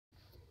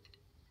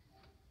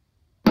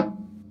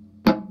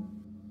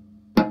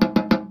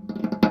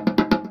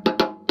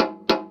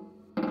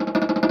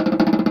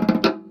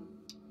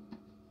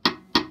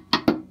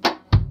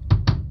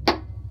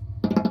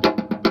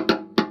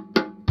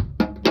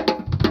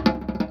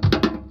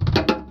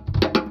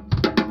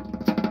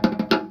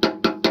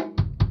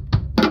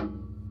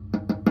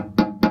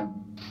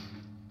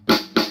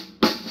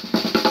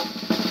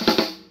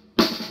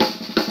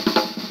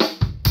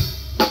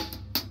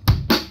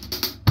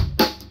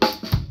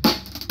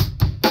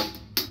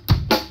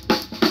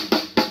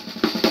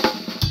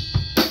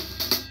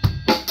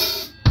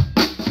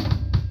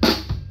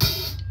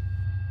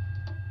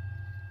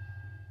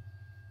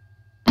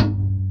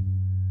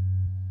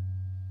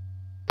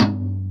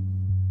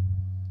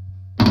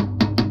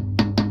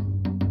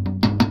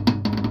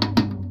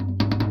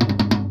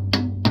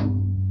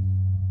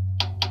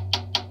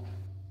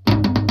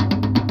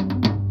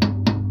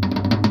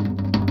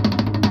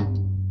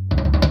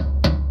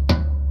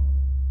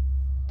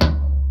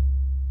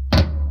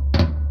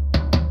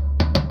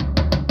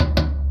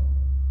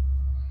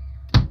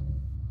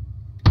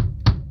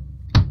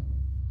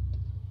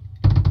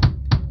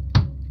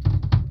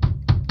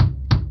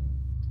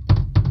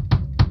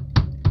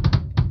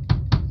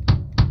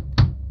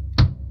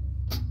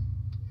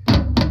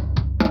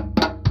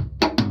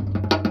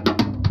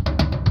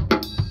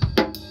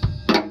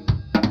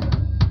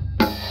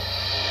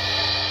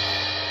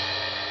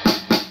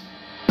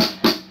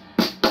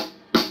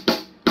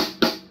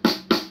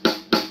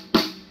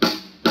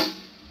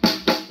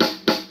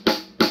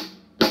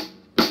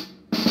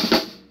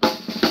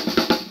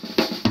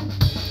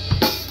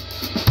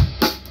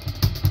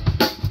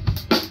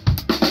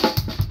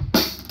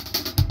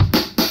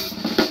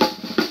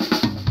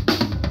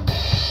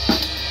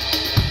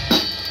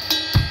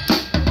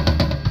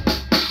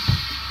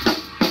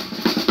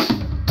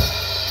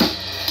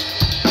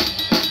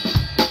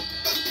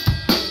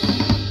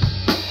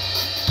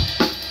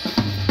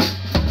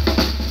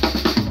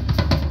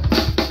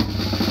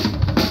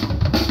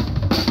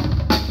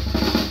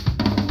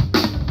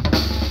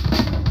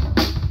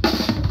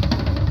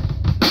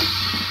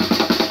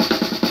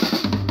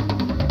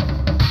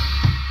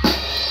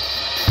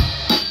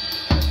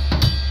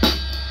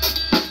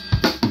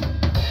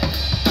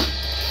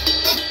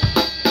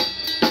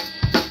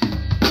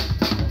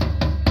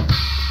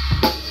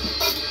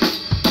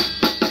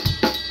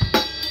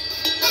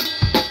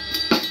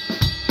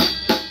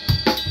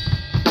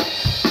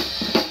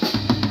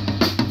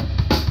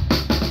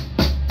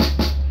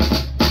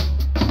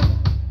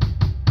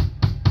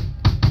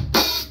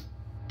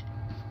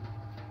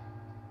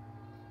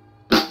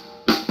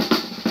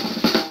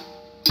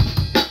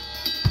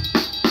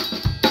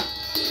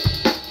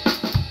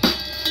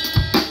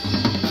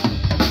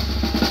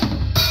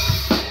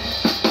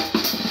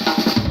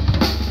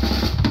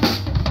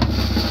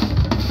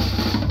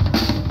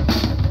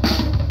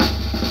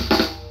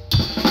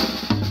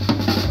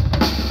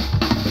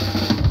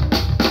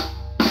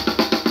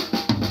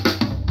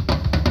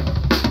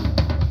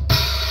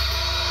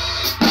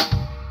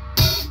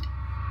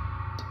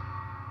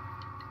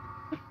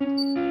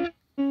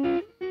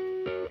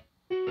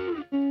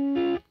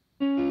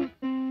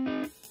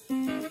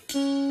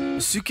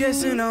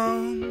Suitcasing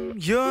on,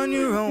 you're on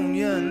your own,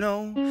 you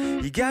know.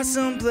 You got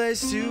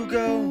someplace to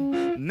go,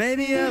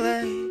 maybe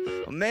LA,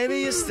 or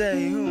maybe you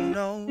stay, who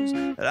knows.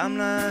 But I'm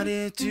not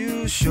here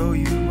to show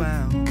you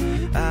how.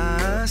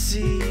 I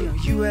see, are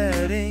you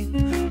heading?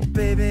 Well,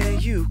 baby,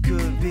 you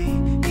could be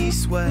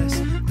east, west,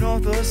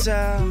 north or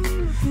south.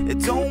 It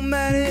don't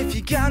matter if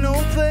you got no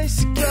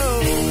place to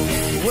go.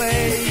 The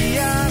way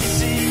I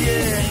see